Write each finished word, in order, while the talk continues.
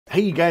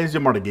Hey you guys,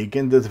 I'm Geek.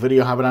 In this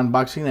video I have an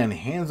unboxing and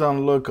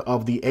hands-on look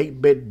of the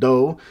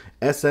 8BitDo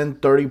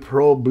SN30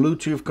 Pro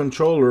Bluetooth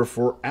controller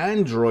for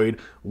Android,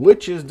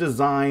 which is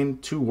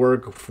designed to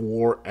work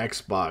for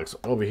Xbox.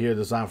 Over here,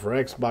 designed for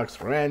Xbox,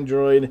 for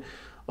Android.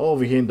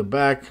 Over here in the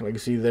back, like you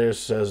see there,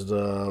 says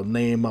the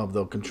name of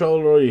the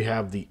controller. You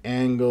have the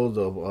angle,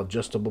 the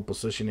adjustable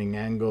positioning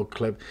angle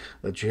clip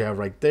that you have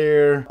right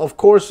there. Of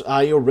course,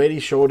 I already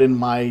showed in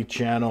my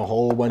channel a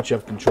whole bunch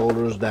of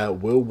controllers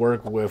that will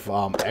work with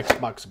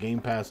Xbox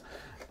Gamepass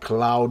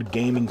Cloud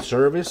gaming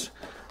service.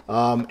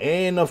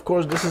 And of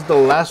course, this is the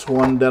last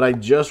one that I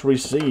just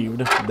received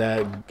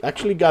that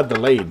actually got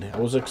delayed. I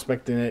was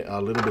expecting it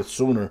a little bit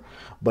sooner,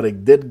 but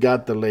it did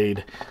got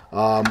delayed.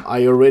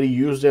 I already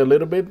used it a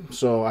little bit,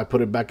 so I put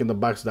it back in the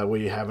box. That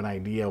way you have an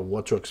idea of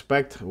what to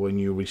expect when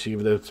you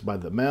receive this by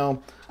the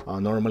mail.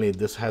 Normally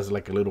this has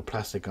like a little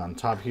plastic on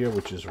top here,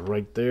 which is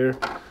right there.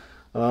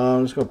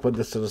 I'm just gonna put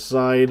this to the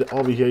side.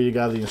 Over here you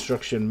got the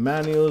instruction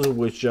manuals,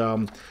 which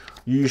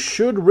you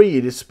should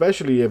read,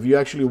 especially if you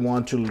actually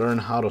want to learn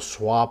how to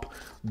swap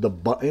the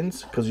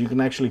buttons, because you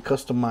can actually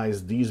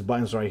customize these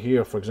buttons right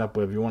here. For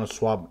example, if you want to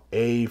swap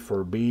A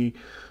for B,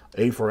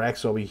 A for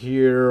X over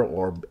here,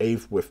 or A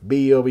with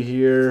B over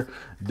here,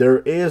 there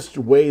is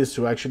ways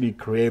to actually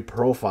create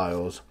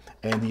profiles,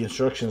 and the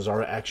instructions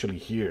are actually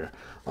here.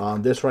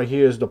 This right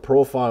here is the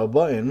profile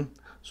button.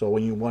 So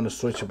when you want to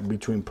switch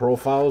between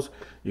profiles,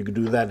 you can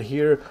do that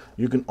here.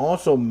 You can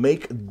also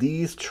make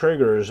these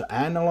triggers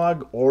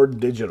analog or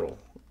digital.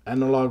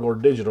 Analog or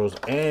digitals.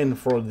 And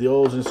for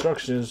those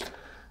instructions,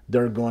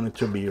 they're going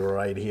to be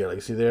right here. Like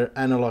you see there,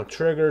 analog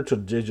trigger to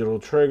digital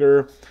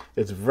trigger.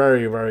 It's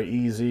very, very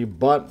easy.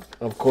 But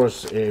of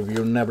course, if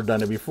you've never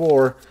done it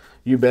before,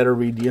 you better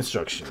read the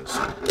instructions.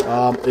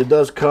 It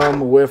does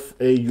come with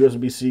a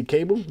USB-C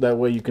cable. That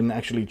way you can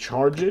actually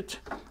charge it.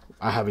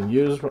 I haven't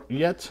used it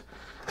yet.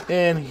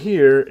 And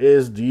here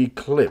is the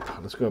clip.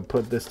 Let's go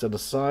put this to the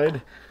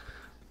side.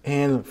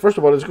 And first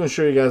of all, it's going to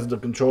show you guys the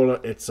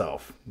controller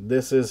itself.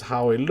 This is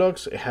how it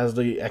looks. It has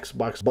the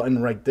Xbox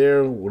button right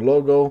there,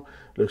 logo.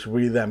 Looks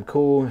really damn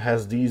cool. It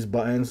has these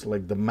buttons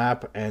like the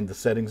map and the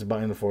settings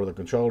button for the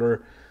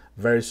controller.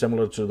 Very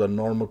similar to the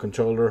normal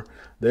controller.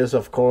 This,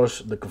 of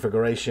course, the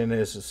configuration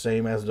is the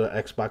same as the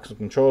Xbox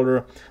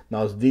controller.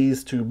 Now,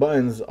 these two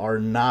buttons are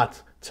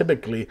not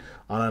typically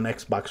on an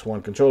Xbox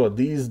One controller.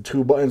 These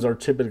two buttons are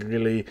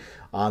typically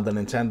on the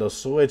Nintendo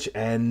Switch,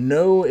 and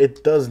no,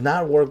 it does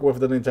not work with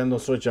the Nintendo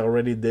Switch. I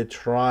already did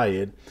try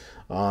it,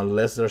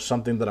 unless there's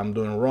something that I'm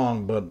doing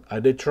wrong, but I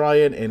did try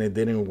it and it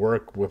didn't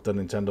work with the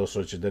Nintendo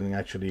Switch. It didn't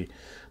actually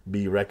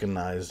be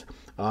recognized.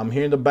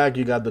 Here in the back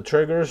you got the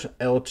triggers,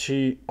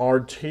 LT,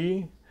 RT,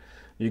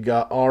 you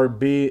got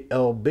RB,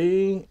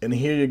 LB, and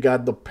here you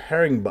got the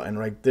pairing button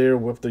right there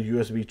with the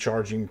USB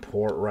charging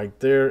port right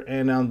there.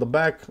 And on the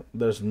back,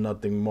 there's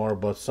nothing more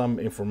but some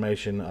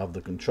information of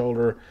the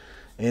controller,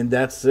 and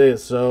that's it.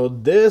 So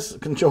this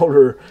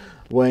controller,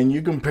 when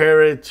you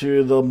compare it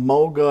to the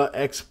Moga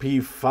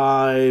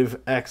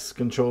XP5X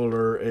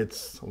controller,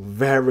 it's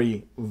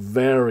very,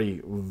 very,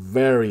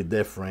 very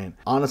different.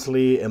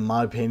 Honestly, in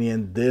my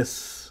opinion,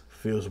 this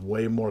feels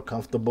way more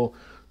comfortable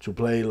to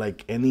play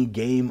like any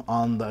game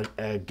on the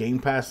Game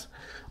Pass.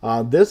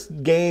 This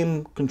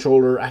game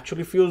controller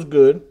actually feels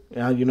good.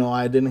 You know,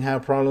 I didn't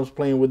have problems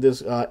playing with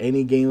this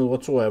any game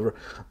whatsoever.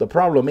 The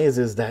problem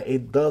is that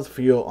it does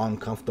feel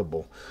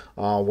uncomfortable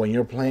when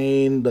you're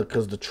playing,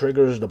 because the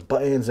triggers, the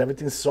buttons,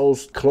 everything's so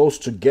close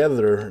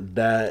together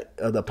that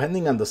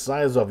depending on the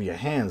size of your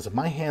hands,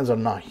 my hands are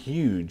not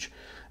huge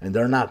and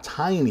they're not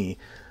tiny,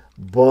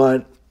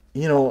 but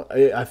you know,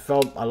 I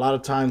felt a lot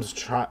of times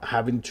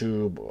having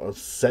to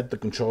set the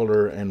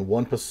controller in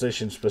one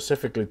position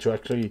specifically to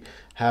actually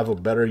have a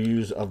better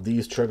use of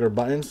these trigger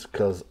buttons,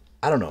 because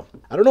I don't know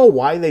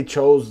why they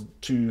chose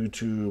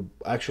to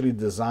actually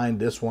design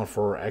this one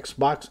for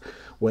Xbox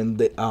when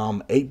the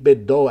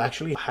 8BitDo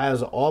actually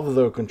has all of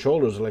the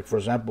controllers. Like for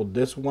example,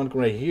 this one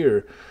right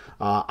here,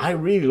 I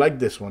really like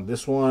this one.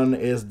 This one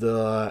is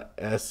the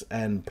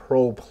SN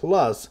Pro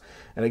Plus,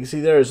 and you can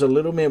see there is a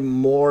little bit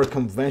more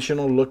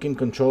conventional looking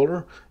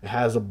controller. It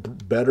has a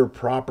better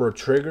proper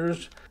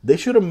triggers. They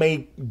should have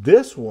made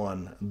this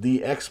one the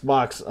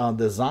Xbox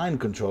design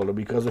controller,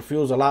 because it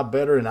feels a lot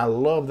better, and I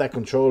love that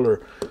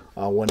controller.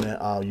 When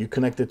you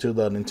connect it to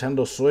the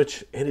Nintendo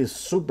Switch, it is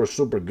super,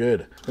 super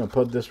good. I'm gonna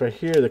put this right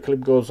here. The clip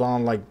goes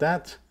on like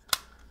that.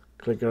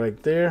 Click it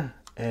right there,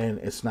 and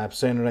it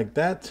snaps in like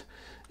that.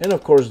 And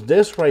of course,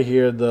 this right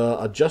here,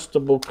 the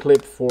adjustable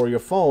clip for your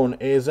phone,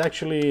 is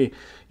actually,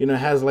 you know,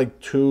 has like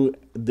two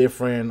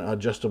different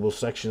adjustable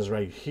sections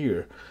right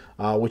here,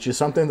 which is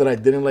something that I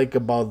didn't like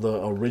about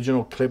the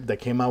original clip that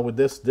came out with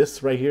this.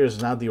 This right here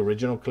is not the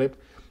original clip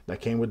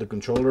that came with the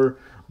controller,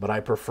 but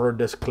I prefer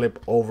this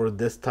clip over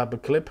this type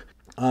of clip.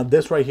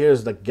 This right here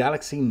is the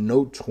Galaxy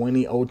Note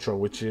 20 Ultra,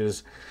 which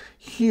is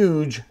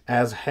huge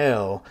as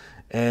hell.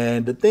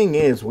 And the thing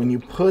is, when you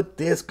put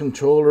this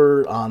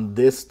controller on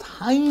this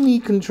tiny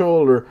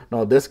controller,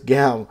 no, this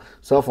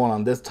cell phone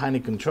on this tiny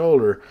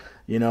controller,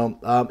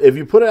 If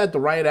you put it at the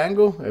right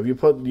angle, if you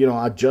put,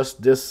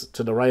 adjust this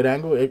to the right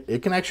angle,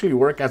 it can actually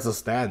work as a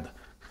stand.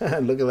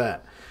 Look at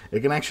that. It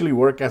can actually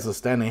work as a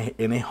stand,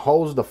 and it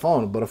holds the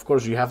phone. But of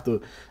course, you have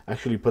to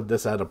actually put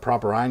this at a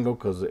proper angle,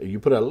 because you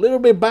put it a little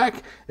bit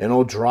back and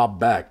it'll drop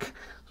back.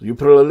 So you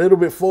put it a little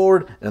bit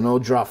forward and it'll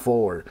drop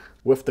forward.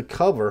 With the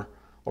cover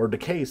or the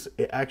case,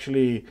 it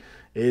actually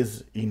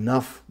is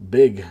enough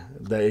big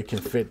that it can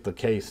fit the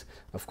case.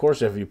 Of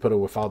course, if you put it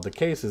without the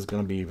case, it's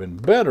going to be even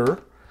better,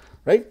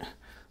 right?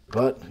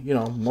 But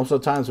most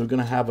of the times we're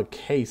going to have a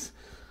case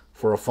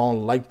for a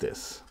phone like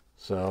this.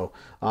 So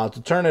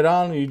to turn it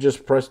on, you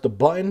just press the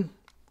button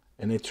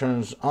and it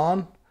turns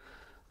on,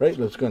 right?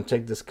 Let's go and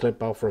take this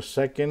clip out for a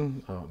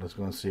second. Let's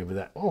go and see if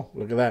that, oh,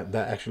 look at that.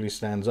 That actually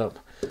stands up.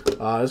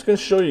 It's going to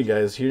show you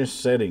guys here,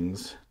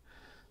 settings,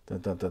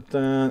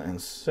 and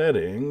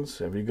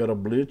settings. If you go to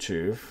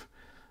Bluetooth,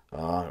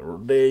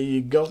 there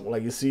you go.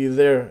 Like you see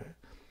there,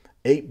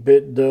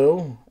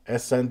 8BitDo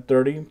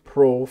SN30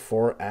 Pro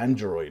for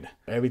Android.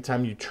 Every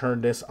time you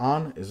turn this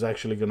on, it's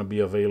actually going to be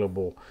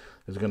available.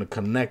 It's going to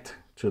connect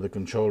to the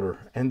controller,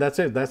 and that's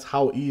it. That's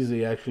how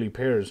easy it actually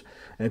pairs.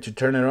 And to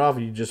turn it off,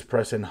 you just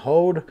press and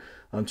hold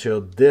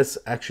until this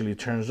actually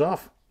turns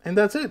off, and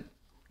that's it.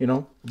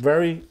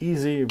 Very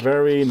easy,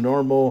 very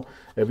normal.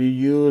 If you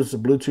use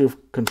Bluetooth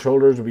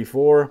controllers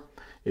before,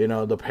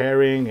 the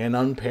pairing and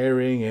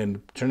unpairing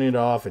and turning it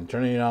off and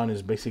turning it on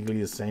is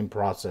basically the same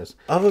process.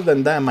 Other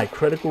than that, my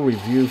critical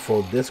review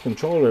for this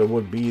controller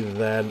would be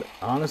that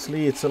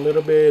honestly, it's a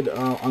little bit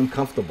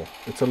uncomfortable.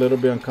 It's a little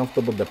bit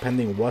uncomfortable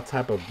depending what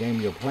type of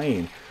game you're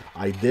playing.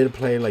 I did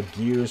play like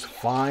Gears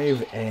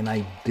 5, and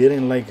I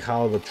didn't like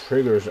how the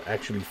triggers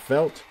actually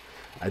felt.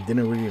 I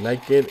didn't really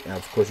like it. And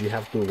of course, you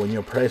have to, when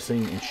you're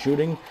pressing and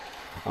shooting,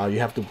 you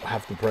have to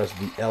press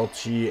the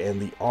LT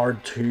and the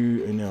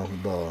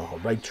R2, the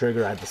right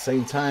trigger at the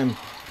same time.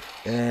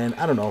 And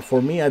I don't know,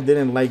 for me, I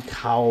didn't like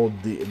how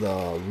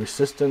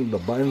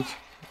the buttons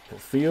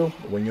feel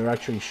when you're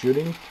actually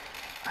shooting.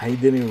 I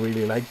didn't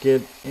really like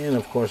it. And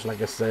of course,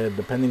 like I said,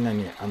 depending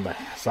on the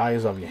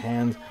size of your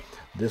hands,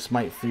 this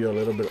might feel a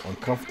little bit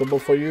uncomfortable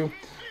for you.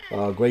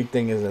 Great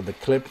thing is that the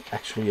clip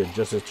actually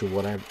adjusts to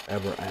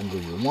whatever angle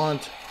you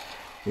want.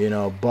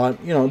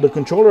 But the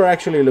controller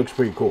actually looks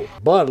pretty cool.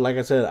 But like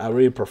I said, I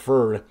really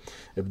preferred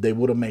if they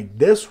would have made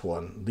this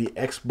one the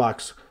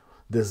Xbox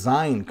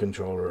design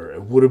controller.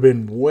 It would have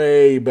been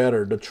way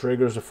better. The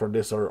triggers for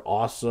this are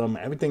awesome.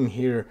 Everything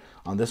here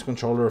on this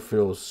controller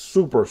feels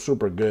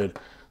super good.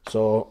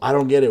 So I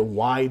don't get it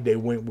why they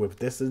went with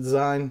this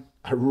design.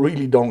 I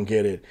really don't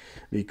get it,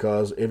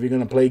 because if you're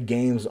gonna play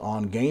games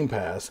on Game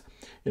Pass,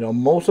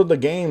 most of the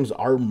games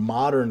are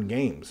modern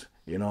games.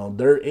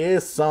 There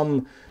is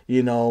some,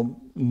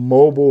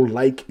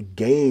 mobile-like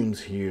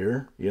games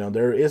here.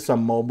 There is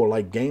some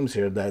mobile-like games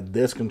here that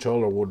this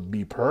controller would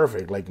be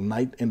perfect, like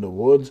Night in the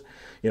Woods.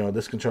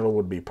 This controller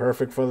would be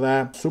perfect for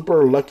that.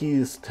 Super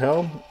Lucky's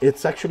Tale,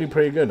 it's actually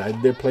pretty good. I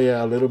did play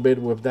a little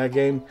bit with that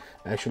game.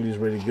 Actually, it's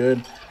really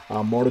good.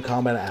 Mortal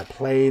Kombat I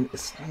played.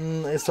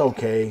 It's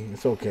okay.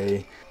 It's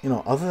okay.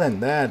 Other than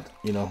that,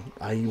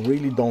 I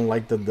really don't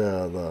like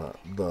the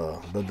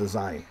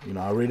design.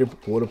 I really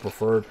would have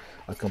preferred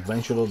a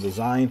conventional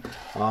design.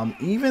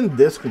 Even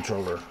this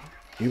controller,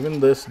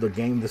 this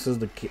is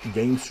the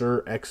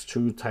GameSir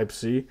X2 Type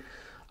C.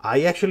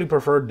 I actually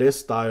prefer this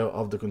style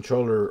of the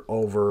controller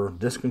over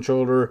this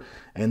controller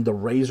and the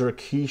Razer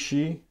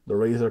Kishi. The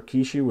Razer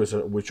Kishi,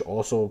 which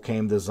also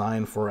came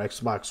designed for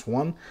Xbox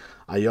One.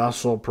 I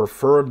also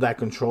prefer that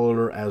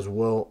controller as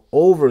well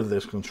over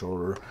this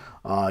controller.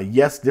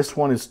 Yes, this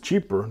one is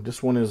cheaper.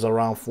 This one is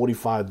around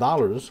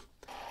 $45.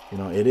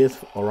 It is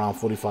around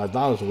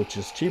 $45, which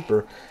is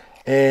cheaper.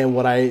 And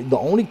the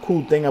only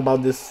cool thing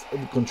about this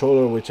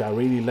controller, which I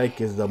really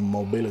like, is the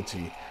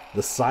mobility,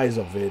 the size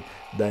of it,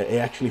 that it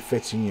actually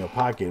fits in your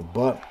pocket.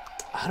 But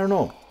I don't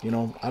know,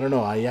 I don't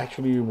know. I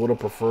actually would have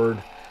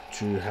preferred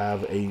to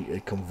have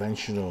a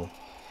conventional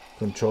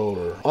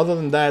controller. Other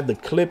than that, the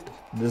clip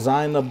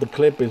design of the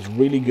clip is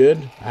really good.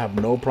 I have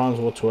no problems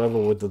whatsoever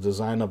with the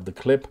design of the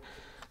clip.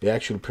 It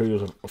actually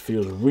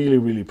feels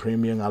really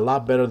premium, a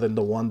lot better than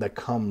the one that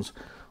comes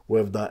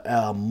with the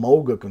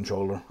Moga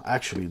controller.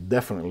 Actually,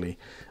 definitely.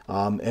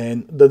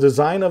 And the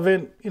design of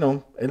it,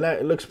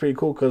 it looks pretty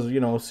cool, because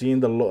seeing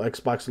the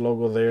Xbox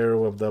logo there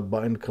with the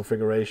button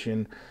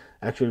configuration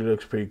actually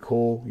looks pretty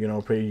cool.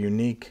 Pretty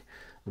unique,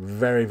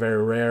 very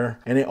rare.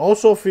 And it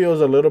also feels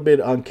a little bit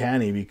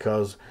uncanny,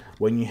 because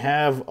when you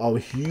have a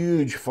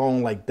huge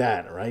phone like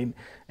that, right,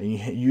 and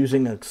you're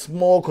using a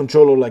small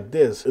controller like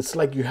this, it's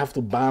like you have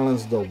to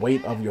balance the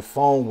weight of your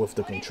phone with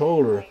the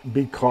controller,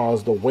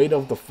 because the weight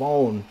of the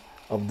phone,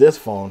 of this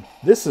phone,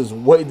 this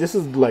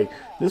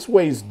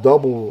weighs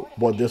double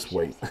what this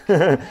weighs.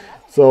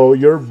 So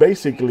you're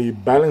basically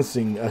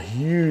balancing a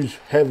huge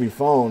heavy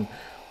phone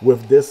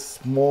with this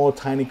small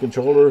tiny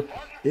controller.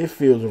 It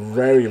feels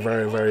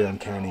very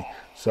uncanny.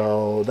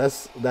 So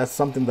that's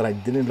something that I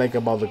didn't like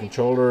about the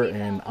controller.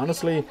 And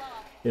honestly,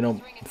 You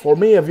know, for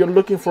me, if you're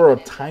looking for a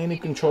tiny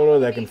controller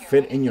that can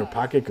fit in your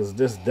pocket, because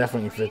this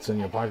definitely fits in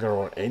your pocket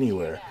or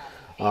anywhere,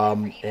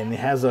 and it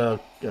has a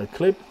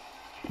clip,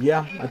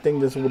 yeah, I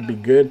think this would be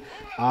good,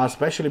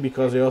 especially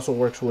because it also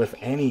works with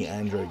any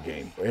Android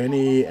game.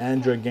 Any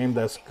Android game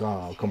that's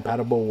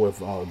compatible with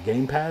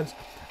gamepads,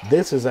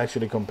 this is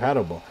actually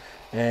compatible,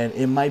 and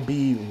it might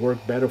be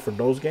work better for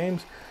those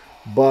games.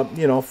 But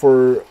you know,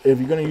 for if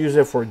you're gonna use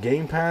it for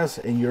Game Pass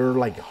and you're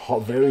like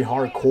very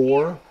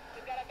hardcore,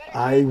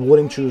 I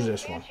wouldn't choose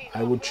this one.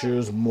 I would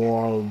choose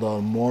more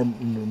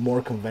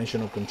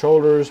conventional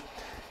controllers.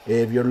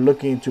 If you're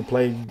looking to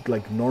play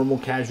like normal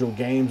casual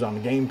games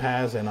on Game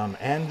Pass and on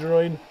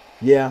Android,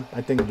 yeah,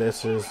 I think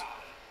this is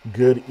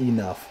good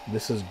enough.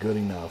 This is good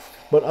enough.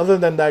 But other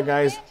than that,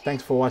 guys,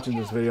 thanks for watching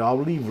this video. I'll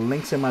leave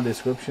links in my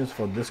descriptions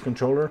for this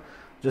controller,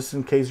 just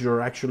in case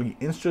you're actually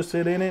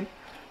interested in it,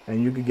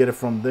 and you can get it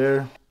from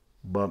there.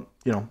 But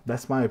you know,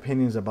 that's my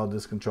opinions about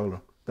this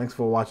controller. Thanks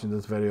for watching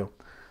this video.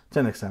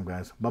 Till next time,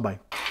 guys. Bye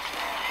bye.